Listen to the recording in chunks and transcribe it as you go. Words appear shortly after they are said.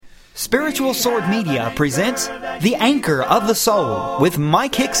Spiritual Sword Media presents The Anchor of the Soul with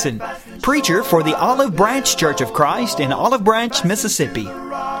Mike Hickson, preacher for the Olive Branch Church of Christ in Olive Branch, Mississippi.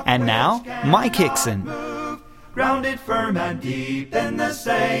 And now, Mike Hickson. Grounded firm and deep in the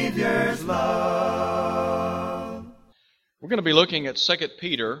Savior's love. We're going to be looking at 2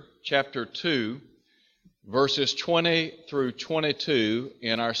 Peter chapter 2, verses 20 through 22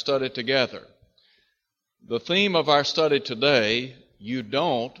 in our study together. The theme of our study today, you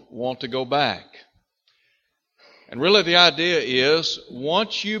don't want to go back. And really the idea is,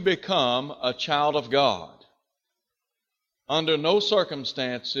 once you become a child of God, under no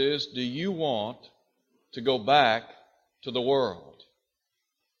circumstances do you want to go back to the world.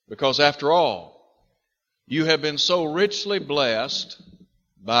 Because after all, you have been so richly blessed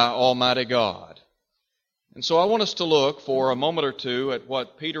by Almighty God. And so I want us to look for a moment or two at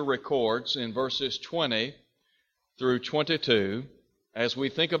what Peter records in verses 20 through 22 as we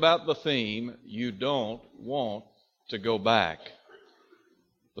think about the theme, you don't want to go back.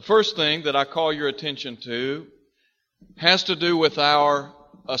 The first thing that I call your attention to has to do with our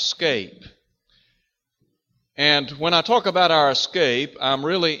escape. And when I talk about our escape, I'm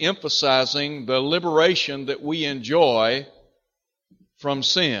really emphasizing the liberation that we enjoy from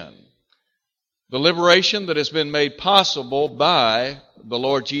sin. The liberation that has been made possible by the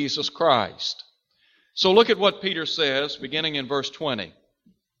Lord Jesus Christ. So look at what Peter says, beginning in verse 20.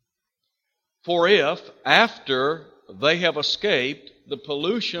 For if, after they have escaped the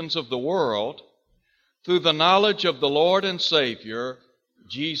pollutions of the world, through the knowledge of the Lord and Savior,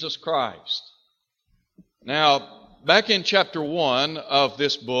 Jesus Christ. Now, back in chapter 1 of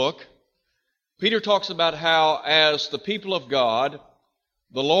this book, Peter talks about how, as the people of God,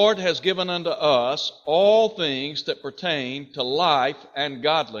 the Lord has given unto us all things that pertain to life and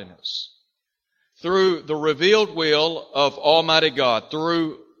godliness. Through the revealed will of Almighty God,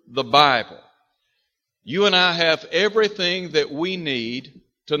 through the Bible. You and I have everything that we need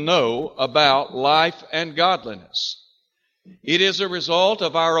to know about life and godliness. It is a result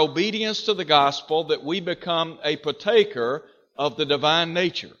of our obedience to the gospel that we become a partaker of the divine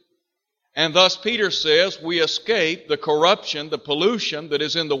nature. And thus Peter says we escape the corruption, the pollution that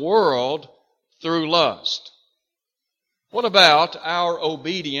is in the world through lust. What about our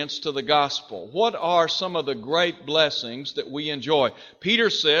obedience to the gospel? What are some of the great blessings that we enjoy? Peter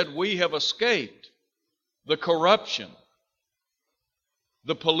said we have escaped the corruption,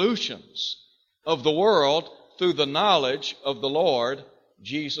 the pollutions of the world through the knowledge of the Lord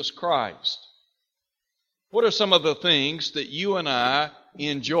Jesus Christ. What are some of the things that you and I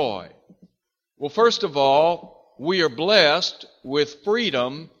enjoy? Well, first of all, we are blessed with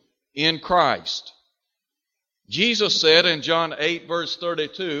freedom in Christ. Jesus said in John 8, verse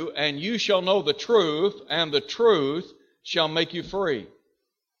 32, and you shall know the truth, and the truth shall make you free.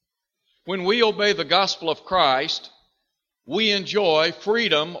 When we obey the gospel of Christ, we enjoy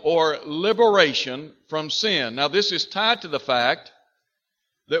freedom or liberation from sin. Now, this is tied to the fact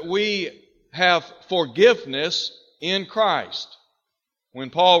that we have forgiveness in Christ.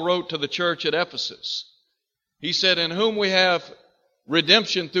 When Paul wrote to the church at Ephesus, he said, in whom we have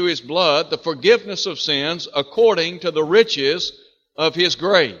redemption through His blood, the forgiveness of sins according to the riches of His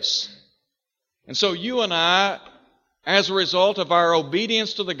grace. And so you and I, as a result of our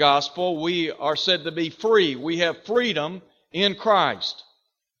obedience to the gospel, we are said to be free. We have freedom in Christ.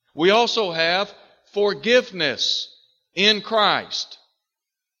 We also have forgiveness in Christ.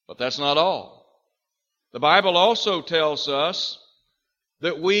 But that's not all. The Bible also tells us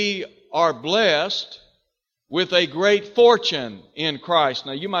that we are blessed with a great fortune in Christ.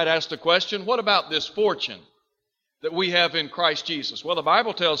 Now you might ask the question, what about this fortune that we have in Christ Jesus? Well, the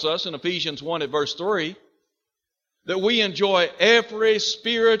Bible tells us in Ephesians 1 at verse 3 that we enjoy every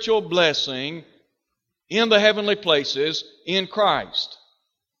spiritual blessing in the heavenly places in Christ.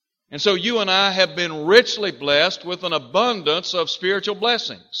 And so you and I have been richly blessed with an abundance of spiritual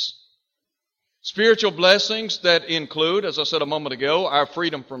blessings. Spiritual blessings that include, as I said a moment ago, our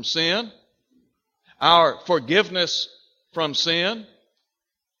freedom from sin, our forgiveness from sin,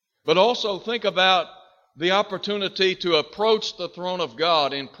 but also think about the opportunity to approach the throne of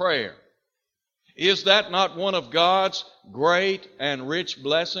God in prayer. Is that not one of God's great and rich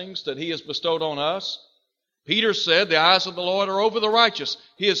blessings that He has bestowed on us? Peter said, the eyes of the Lord are over the righteous.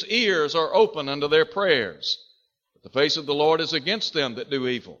 His ears are open unto their prayers. But the face of the Lord is against them that do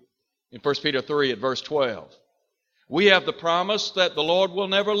evil. In 1 Peter 3 at verse 12. We have the promise that the Lord will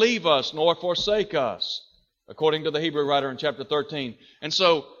never leave us nor forsake us, according to the Hebrew writer in chapter 13. And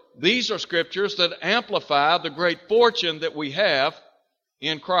so these are scriptures that amplify the great fortune that we have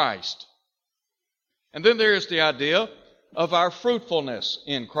in Christ. And then there is the idea of our fruitfulness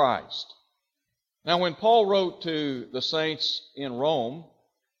in Christ. Now, when Paul wrote to the saints in Rome,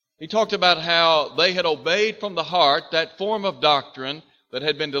 he talked about how they had obeyed from the heart that form of doctrine that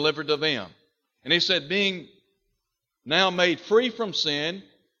had been delivered to them. And he said, being now made free from sin,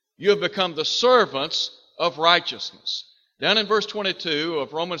 you have become the servants of righteousness. Down in verse 22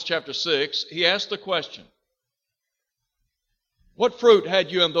 of Romans chapter 6, he asked the question, what fruit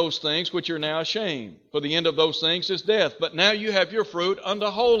had you in those things which are now ashamed? For the end of those things is death. But now you have your fruit unto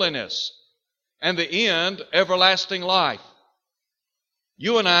holiness, and the end, everlasting life.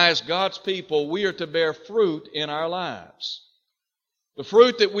 You and I, as God's people, we are to bear fruit in our lives. The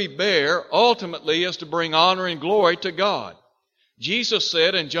fruit that we bear ultimately is to bring honor and glory to God. Jesus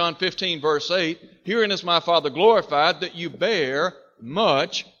said in John 15, verse 8, herein is my Father glorified, that you bear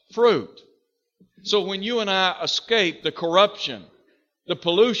much fruit. So when you and I escape the corruption, the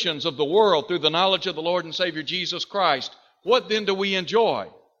pollutions of the world through the knowledge of the Lord and Savior Jesus Christ, what then do we enjoy?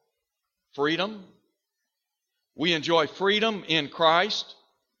 Freedom. We enjoy freedom in Christ.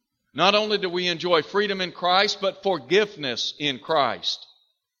 Not only do we enjoy freedom in Christ, but forgiveness in Christ.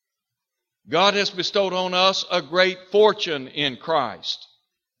 God has bestowed on us a great fortune in Christ.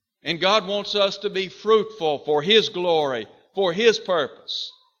 And God wants us to be fruitful for His glory, for His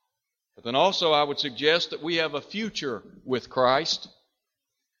purpose. But then also I would suggest that we have a future with Christ.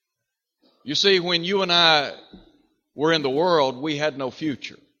 You see, when you and I were in the world, we had no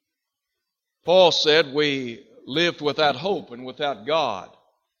future. Paul said we lived without hope and without God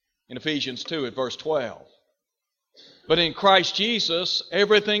in Ephesians 2 at verse 12. But in Christ Jesus,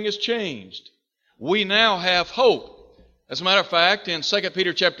 everything is changed. We now have hope. As a matter of fact, in 2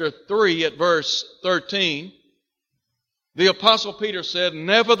 Peter chapter 3 at verse 13, the Apostle Peter said,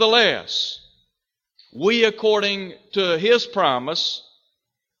 nevertheless, we according to His promise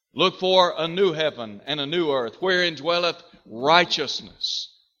look for a new heaven and a new earth, wherein dwelleth righteousness.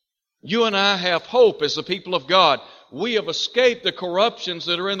 You and I have hope as the people of God. We have escaped the corruptions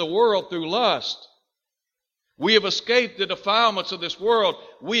that are in the world through lust. We have escaped the defilements of this world.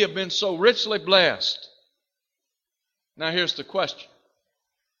 We have been so richly blessed. Now here's the question.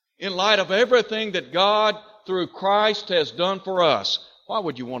 In light of everything that God through Christ has done for us, why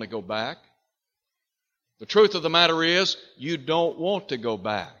would you want to go back? The truth of the matter is, you don't want to go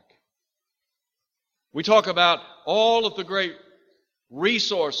back. We talk about all of the great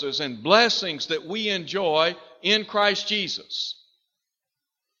resources and blessings that we enjoy in Christ Jesus.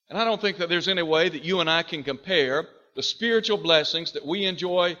 And I don't think that there's any way that you and I can compare the spiritual blessings that we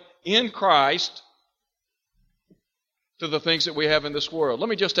enjoy in Christ to the things that we have in this world. Let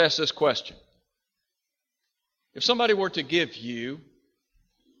me just ask this question. If somebody were to give you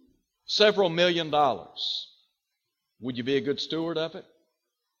several $1,000,000, would you be a good steward of it?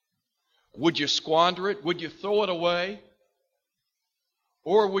 Would you squander it? Would you throw it away?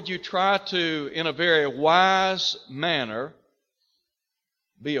 Or would you try to, in a very wise manner,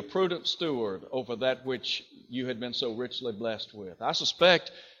 be a prudent steward over that which you had been so richly blessed with? I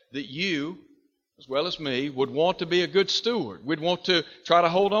suspect that you, as well as me, would want to be a good steward. We'd want to try to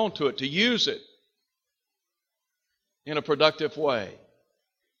hold on to it, to use it in a productive way.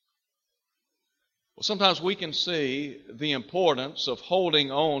 Well, sometimes we can see the importance of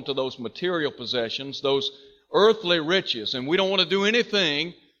holding on to those material possessions, those earthly riches, and we don't want to do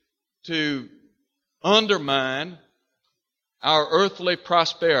anything to undermine our earthly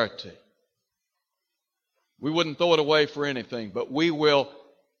prosperity. We wouldn't throw it away for anything, but we will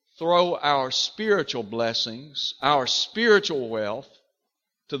throw our spiritual blessings, our spiritual wealth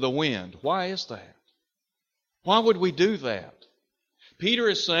to the wind. Why is that? Why would we do that? Peter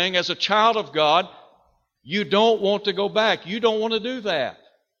is saying, as a child of God, you don't want to go back. You don't want to do that.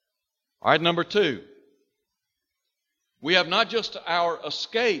 All right, number 2. We have not just our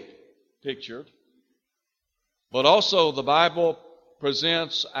escape pictured, but also the Bible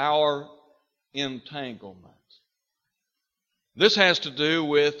presents our entanglement. This has to do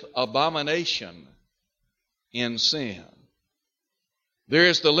with abomination in sin. There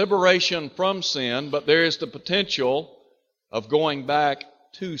is the liberation from sin, but there is the potential of going back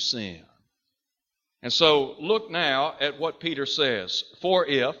to sin. And so look now at what Peter says. For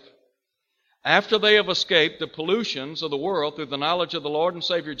if, after they have escaped the pollutions of the world through the knowledge of the Lord and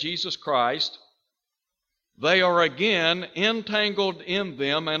Savior Jesus Christ, they are again entangled in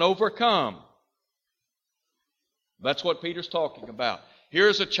them and overcome. That's what Peter's talking about. Here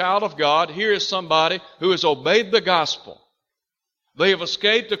is a child of God. Here is somebody who has obeyed the gospel. They have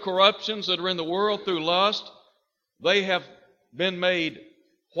escaped the corruptions that are in the world through lust. They have been made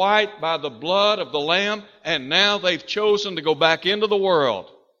white by the blood of the Lamb, and now they've chosen to go back into the world.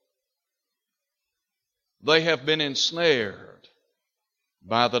 they have been ensnared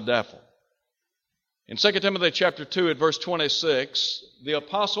by the devil. In 2 Timothy chapter 2 at verse 26, the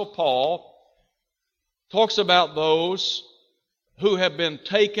Apostle Paul talks about those who have been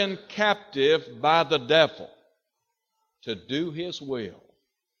taken captive by the devil to do his will.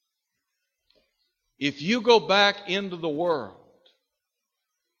 If you go back into the world,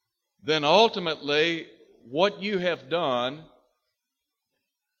 then ultimately what you have done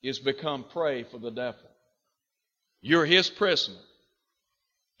is become prey for the devil. You're his prisoner.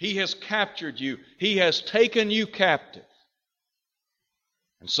 He has captured you. He has taken you captive.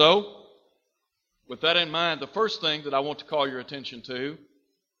 And so, with that in mind, the first thing that I want to call your attention to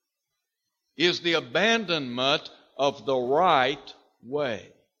is the abandonment of the right way.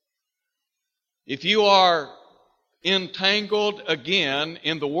 If you are entangled again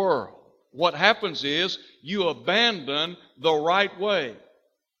in the world, what happens is you abandon the right way.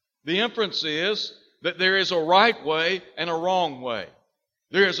 The inference is that there is a right way and a wrong way.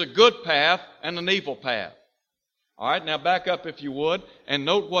 There is a good path and an evil path. All right, now back up if you would and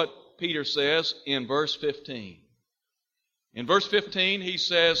note what Peter says in verse 15. In verse 15 he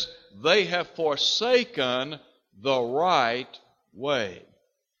says, they have forsaken the right way.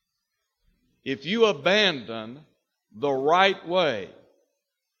 If you abandon the right way,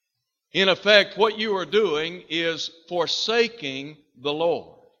 in effect what you are doing is forsaking the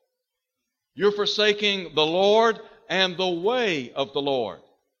Lord. You're forsaking the Lord and the way of the Lord.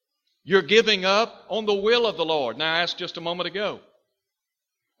 You're giving up on the will of the Lord. Now, I asked just a moment ago,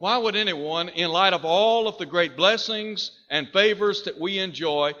 why would anyone, in light of all of the great blessings and favors that we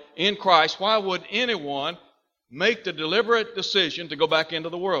enjoy in Christ, why would anyone make the deliberate decision to go back into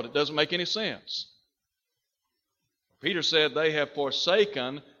the world? It doesn't make any sense. Peter said they have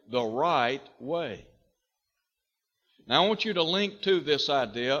forsaken the right way. Now, I want you to link to this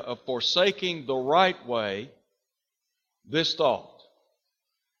idea of forsaking the right way this thought.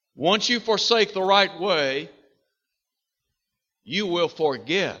 Once you forsake the right way, you will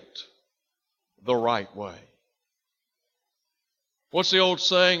forget the right way. What's the old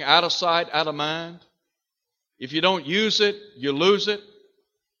saying? Out of sight, out of mind. If you don't use it, you lose it.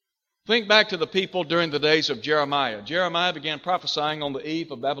 Think back to the people during the days of Jeremiah. Jeremiah began prophesying on the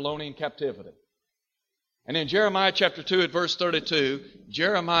eve of Babylonian captivity. And in Jeremiah chapter 2 at verse 32,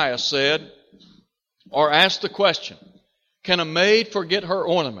 Jeremiah said, or asked the question, can a maid forget her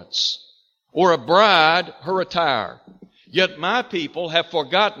ornaments, or a bride her attire? Yet my people have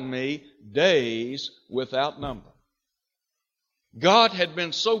forgotten me days without number. God had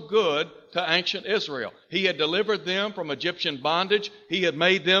been so good to ancient Israel. He had delivered them from Egyptian bondage. He had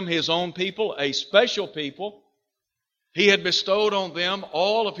made them His own people, a special people. He had bestowed on them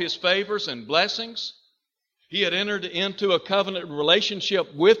all of His favors and blessings. He had entered into a covenant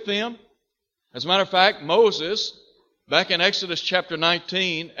relationship with them. As a matter of fact, Moses, back in Exodus chapter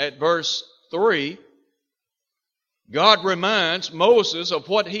 19 at verse 3, God reminds Moses of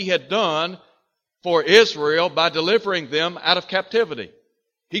what He had done for Israel by delivering them out of captivity.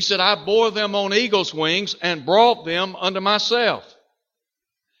 He said, I bore them on eagle's wings and brought them unto myself.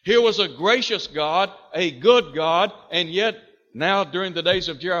 Here was a gracious God, a good God, and yet now during the days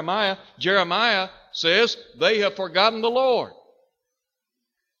of Jeremiah, Jeremiah says they have forgotten the Lord.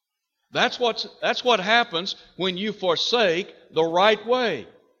 That's what happens when you forsake the right way.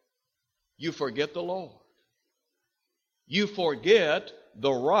 You forget the Lord. You forget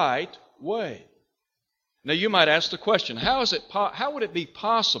the right way. Now you might ask the question, how would it be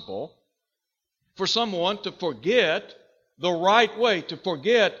possible for someone to forget the right way, to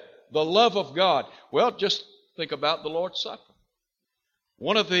forget the love of God? Well, just think about the Lord's Supper.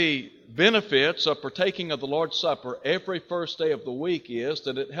 One of the benefits of partaking of the Lord's Supper every first day of the week is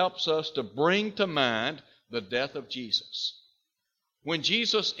that it helps us to bring to mind the death of Jesus. When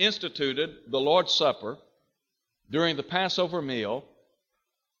Jesus instituted the Lord's Supper during the Passover meal,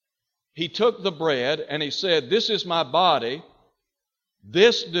 He took the bread and He said, this is my body,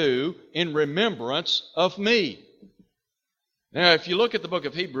 this do in remembrance of me. Now, if you look at the book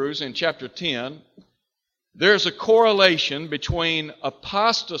of Hebrews in chapter 10, there's a correlation between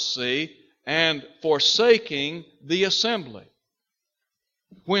apostasy and forsaking the assembly.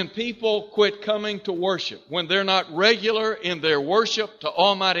 When people quit coming to worship, when they're not regular in their worship to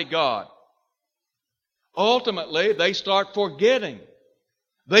Almighty God, ultimately they start forgetting.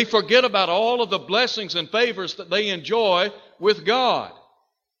 They forget about all of the blessings and favors that they enjoy with God.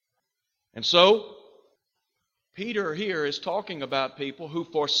 And so, Peter here is talking about people who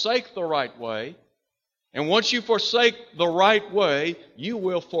forsake the right way. And once you forsake the right way, you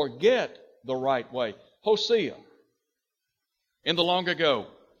will forget the right way. Hosea, in the long ago,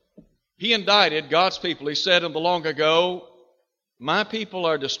 He indicted God's people. He said in the long ago, my people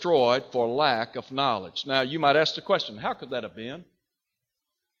are destroyed for lack of knowledge. Now, you might ask the question, how could that have been?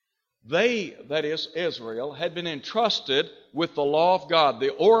 They, that is Israel, had been entrusted with the law of God, the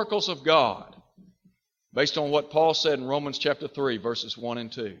oracles of God, based on what Paul said in Romans chapter 3, verses 1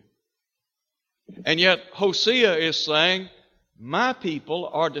 and 2. And yet Hosea is saying, my people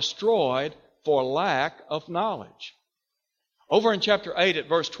are destroyed for lack of knowledge. Over in chapter 8 at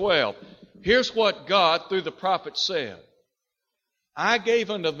verse 12, here's what God through the prophet said. I gave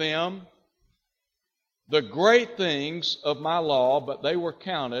unto them the great things of my law, but they were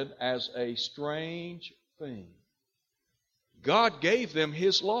counted as a strange thing. God gave them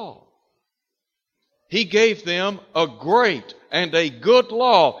His law. He gave them a great and a good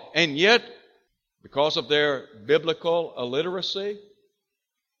law, and yet, because of their biblical illiteracy,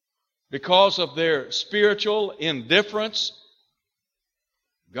 because of their spiritual indifference,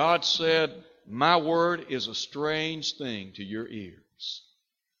 God said, my word is a strange thing to your ears.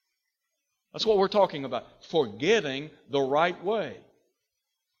 That's what we're talking about, forgetting the right way.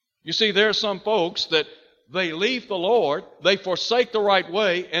 You see, there are some folks that they leave the Lord, they forsake the right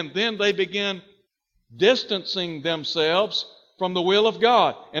way, and then they begin distancing themselves from the will of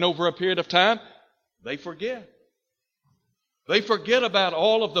God. And over a period of time, they forget. They forget about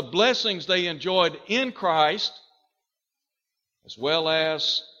all of the blessings they enjoyed in Christ, as well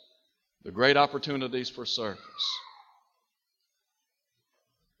as the great opportunities for service.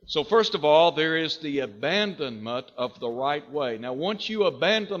 So first of all, there is the abandonment of the right way. Now, once you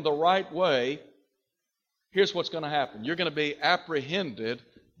abandon the right way, here's what's going to happen. You're going to be apprehended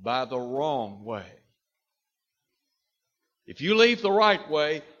by the wrong way. If you leave the right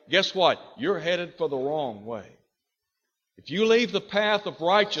way, guess what? You're headed for the wrong way. If you leave the path of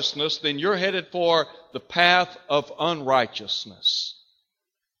righteousness, then you're headed for the path of unrighteousness.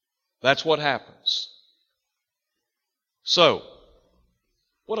 That's what happens. So,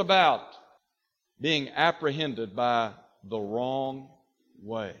 what about being apprehended by the wrong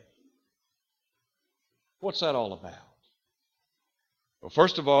way? What's that all about? Well,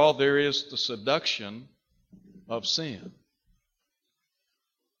 first of all, there is the seduction of sin.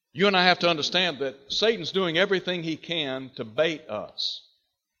 You and I have to understand that Satan's doing everything he can to bait us.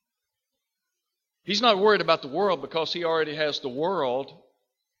 He's not worried about the world because he already has the world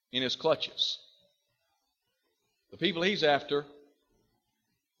in his clutches. The people he's after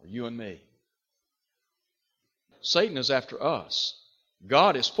are you and me. Satan is after us.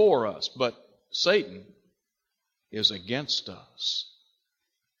 God is for us, but Satan is against us.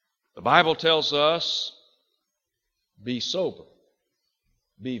 The Bible tells us, be sober,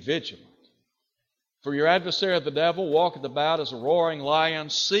 be vigilant. For your adversary the devil walketh about as a roaring lion,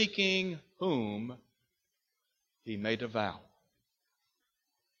 seeking whom he may devour.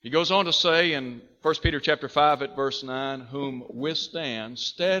 He goes on to say in 1 Peter chapter 5 at verse 9, whom withstand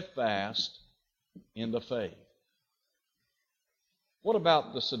steadfast in the faith. What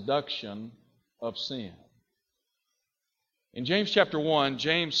about the seduction of sin? In James chapter 1,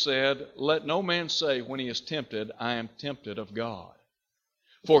 James said, let no man say when he is tempted, I am tempted of God.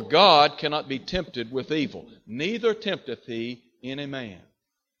 For God cannot be tempted with evil, neither tempteth he any man.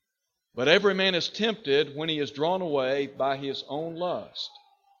 But every man is tempted when he is drawn away by his own lust.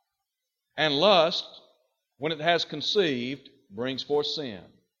 And lust, when it has conceived, brings forth sin.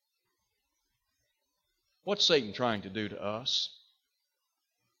 What's Satan trying to do to us?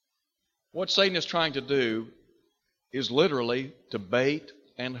 What Satan is trying to do is literally to bait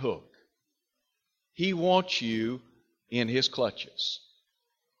and hook. He wants you in his clutches.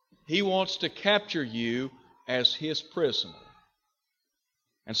 He wants to capture you as his prisoner.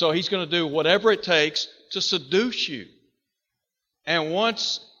 And so he's going to do whatever it takes to seduce you. And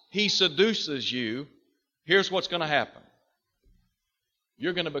once he seduces you, here's what's going to happen.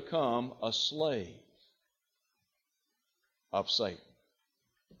 You're going to become a slave of Satan.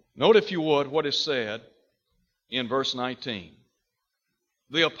 Note, if you would, what is said in verse 19.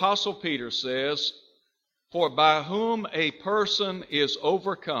 The Apostle Peter says, for by whom a person is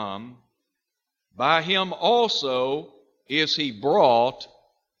overcome, by him also is he brought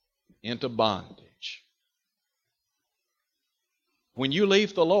into bondage. When you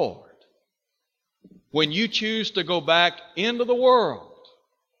leave the Lord, when you choose to go back into the world,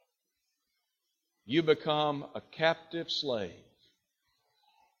 you become a captive slave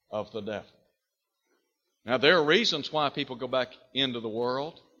of the devil. Now, there are reasons why people go back into the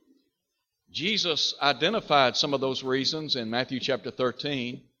world. Jesus identified some of those reasons in Matthew chapter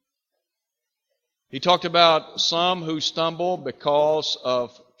 13. He talked about some who stumble because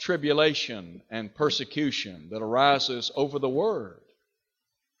of tribulation and persecution that arises over the Word.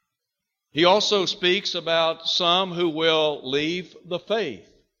 He also speaks about some who will leave the faith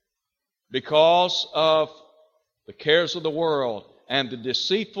because of the cares of the world and the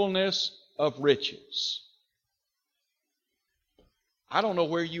deceitfulness of riches. I don't know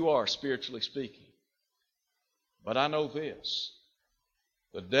where you are spiritually speaking, but I know this.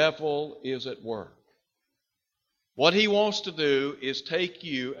 The devil is at work. What he wants to do is take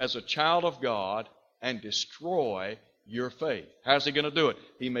you as a child of God and destroy your faith. How's he going to do it?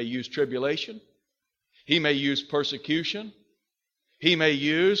 He may use tribulation. He may use persecution. He may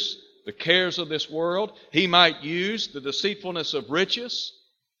use the cares of this world. He might use the deceitfulness of riches.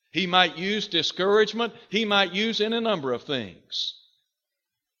 He might use discouragement. He might use any number of things.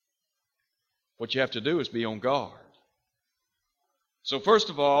 What you have to do is be on guard. So first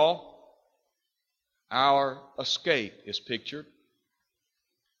of all, our escape is pictured.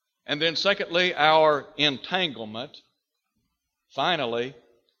 And then secondly, our entanglement. Finally,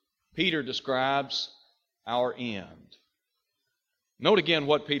 Peter describes our end. Note again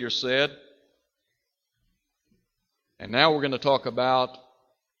what Peter said. And now we're going to talk about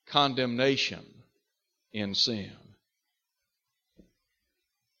condemnation in sin.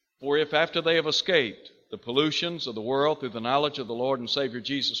 For if after they have escaped the pollutions of the world through the knowledge of the Lord and Savior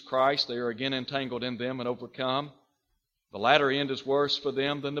Jesus Christ, they are again entangled in them and overcome, the latter end is worse for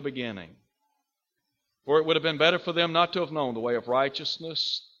them than the beginning. For it would have been better for them not to have known the way of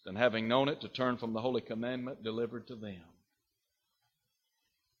righteousness than having known it to turn from the holy commandment delivered to them.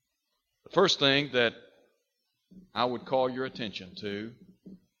 The first thing that I would call your attention to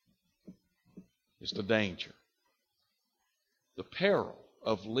is the danger, the peril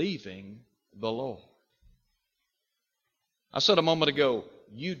of leaving the Lord. I said a moment ago,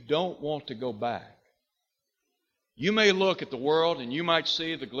 you don't want to go back. You may look at the world and you might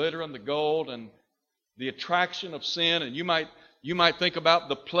see the glitter and the gold and the attraction of sin, and you might think about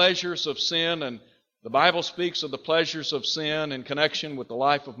the pleasures of sin, and the Bible speaks of the pleasures of sin in connection with the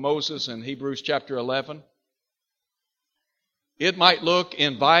life of Moses in Hebrews chapter 11. It might look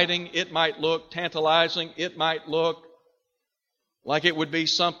inviting, it might look tantalizing, it might look like it would be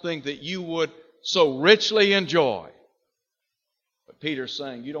something that you would so richly enjoy. But Peter's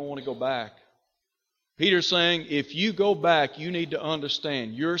saying you don't want to go back. Peter's saying if you go back, you need to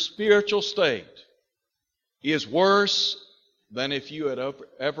understand your spiritual state is worse than if you had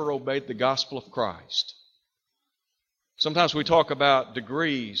ever obeyed the gospel of Christ. Sometimes we talk about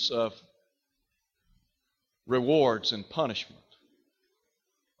degrees of rewards and punishment.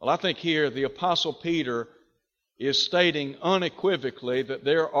 Well, I think here the Apostle Peter is stating unequivocally that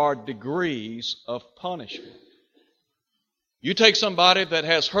there are degrees of punishment. You take somebody that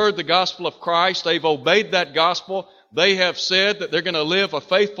has heard the gospel of Christ, they've obeyed that gospel, they have said that they're going to live a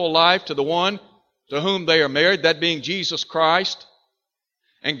faithful life to the one to whom they are married, that being Jesus Christ.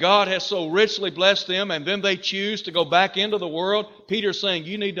 And God has so richly blessed them, and then they choose to go back into the world. Peter's saying,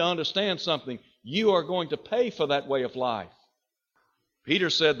 you need to understand something. You are going to pay for that way of life. Peter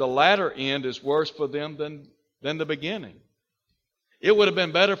said the latter end is worse for them than the beginning. It would have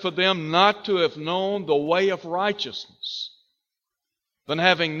been better for them not to have known the way of righteousness than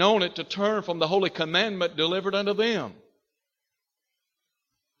having known it to turn from the holy commandment delivered unto them.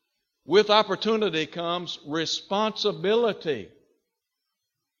 With opportunity comes responsibility.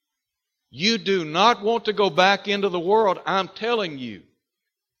 You do not want to go back into the world. I'm telling you,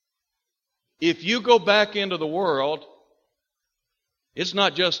 if you go back into the world, it's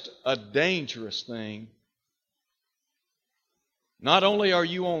not just a dangerous thing. Not only are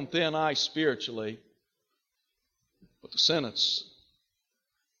you on thin ice spiritually, but the sentence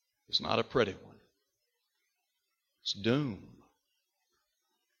is not a pretty one. It's doom.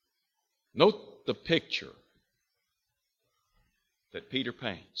 Note the picture that Peter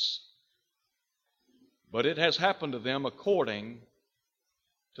paints. But it has happened to them according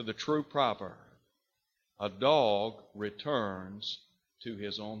to the true proverb. A dog returns to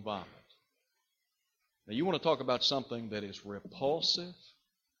his own vomit. Now you want to talk about something that is repulsive?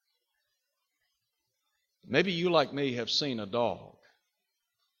 Maybe you, like me, have seen a dog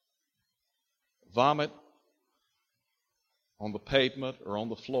vomit on the pavement or on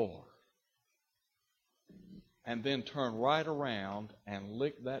the floor, and then turn right around and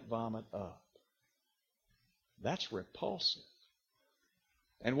lick that vomit up. That's repulsive.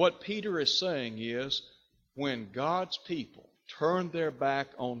 And what Peter is saying is, when God's people turn their back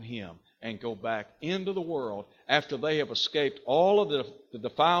on Him and go back into the world after they have escaped all of the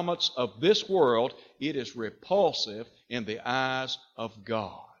defilements of this world, it is repulsive in the eyes of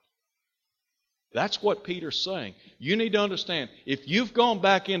God. That's what Peter's saying. You need to understand, if you've gone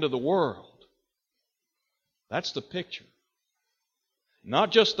back into the world, that's the picture.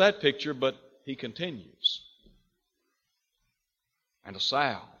 Not just that picture, but he continues. And a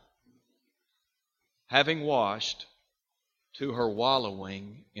sow, having washed, to her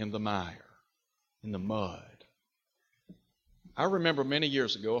wallowing in the mire, in the mud. I remember many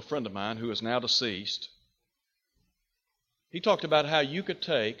years ago, a friend of mine who is now deceased, he talked about how you could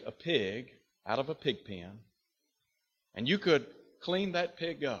take a pig out of a pig pen and you could clean that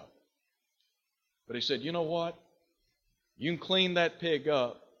pig up. But he said, you know what? You can clean that pig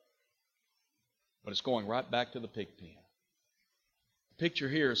up, but it's going right back to the pig pen. The picture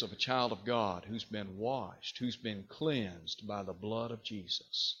here is of a child of God who's been washed, who's been cleansed by the blood of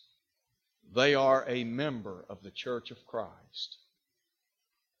Jesus. They are a member of the church of Christ.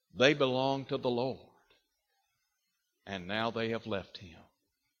 They belong to the Lord. And now they have left Him.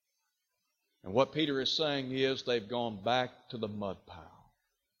 And what Peter is saying is they've gone back to the mud pile.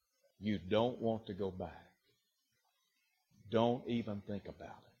 You don't want to go back. Don't even think about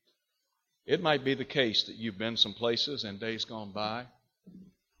it. It might be the case that you've been some places in days gone by.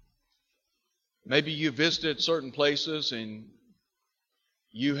 Maybe you visited certain places and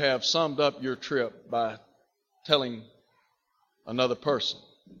you have summed up your trip by telling another person,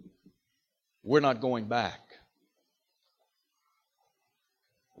 we're not going back.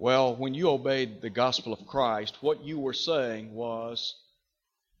 Well, when you obeyed the gospel of Christ, what you were saying was,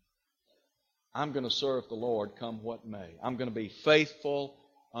 I'm going to serve the Lord come what may. I'm going to be faithful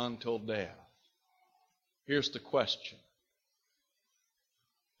until death. Here's the question.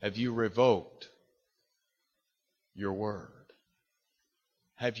 Have you revoked your word?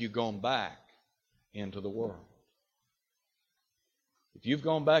 Have you gone back into the world? If you've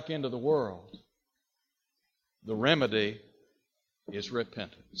gone back into the world, the remedy is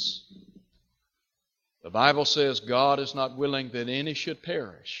repentance. The Bible says God is not willing that any should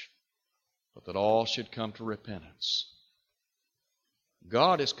perish, but that all should come to repentance.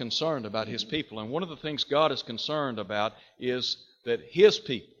 God is concerned about His people, and one of the things God is concerned about is that His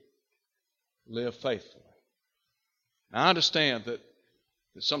people live faithfully. Now, I understand that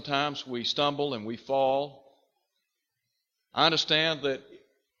sometimes we stumble and we fall. I understand that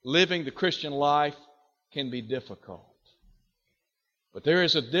living the Christian life can be difficult. But there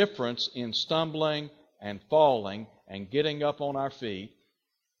is a difference in stumbling and falling and getting up on our feet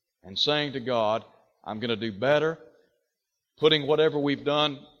and saying to God, I'm going to do better, putting whatever we've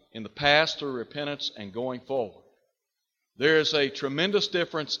done in the past through repentance and going forward. There is a tremendous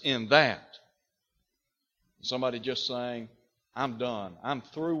difference in that. Somebody just saying, I'm done. I'm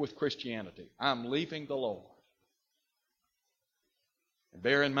through with Christianity. I'm leaving the Lord. And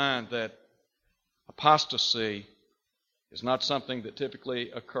bear in mind that apostasy is not something that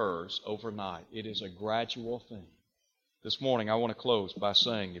typically occurs overnight. It is a gradual thing. This morning I want to close by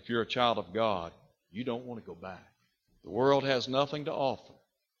saying, if you're a child of God, you don't want to go back. The world has nothing to offer.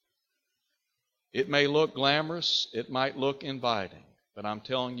 It may look glamorous, it might look inviting, but I'm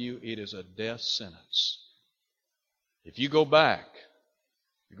telling you, it is a death sentence. If you go back,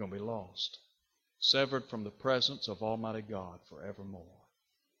 you're going to be lost, severed from the presence of Almighty God forevermore.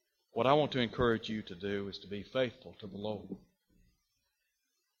 What I want to encourage you to do is to be faithful to the Lord.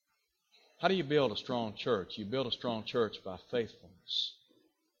 How do you build a strong church? You build a strong church by faithfulness.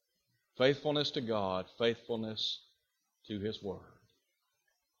 Faithfulness to God, faithfulness to His Word.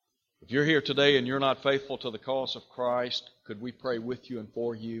 If you're here today and you're not faithful to the cause of Christ, could we pray with you and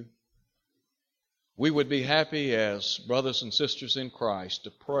for you? We would be happy as brothers and sisters in Christ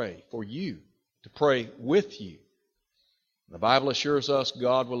to pray for you, to pray with you. The Bible assures us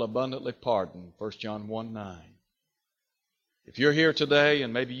God will abundantly pardon, 1 John 1:9. If you're here today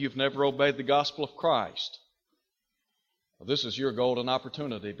and maybe you've never obeyed the gospel of Christ, well, this is your golden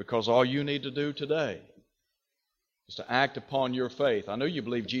opportunity, because all you need to do today is to act upon your faith. I know you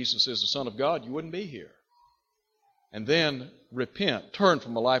believe Jesus is the Son of God. You wouldn't be here. And then repent, turn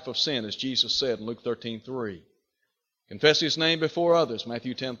from a life of sin, as Jesus said in Luke 13:3. Confess His name before others,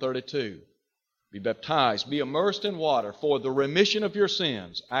 Matthew 10:32. Be baptized, be immersed in water for the remission of your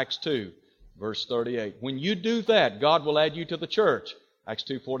sins, Acts 2, verse 38. When you do that, God will add you to the church, Acts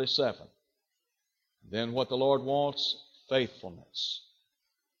 2:47. Then what the Lord wants, faithfulness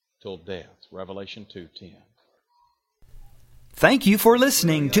till death, Revelation 2:10. Thank you for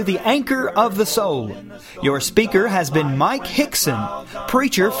listening to the Anchor of the Soul. Your speaker has been Mike Hickson,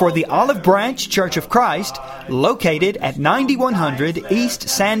 preacher for the Olive Branch Church of Christ, located at 9100 East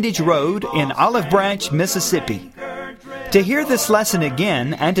Sandage Road in Olive Branch, Mississippi. To hear this lesson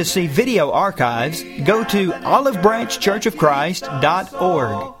again and to see video archives, go to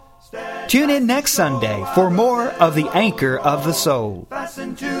olivebranchchurchofchrist.org. Tune in next Sunday for more of the Anchor of the Soul.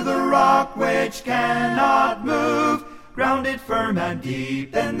 Fasten to the rock which cannot move. grounded firm and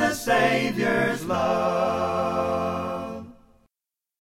deep in the Savior's love.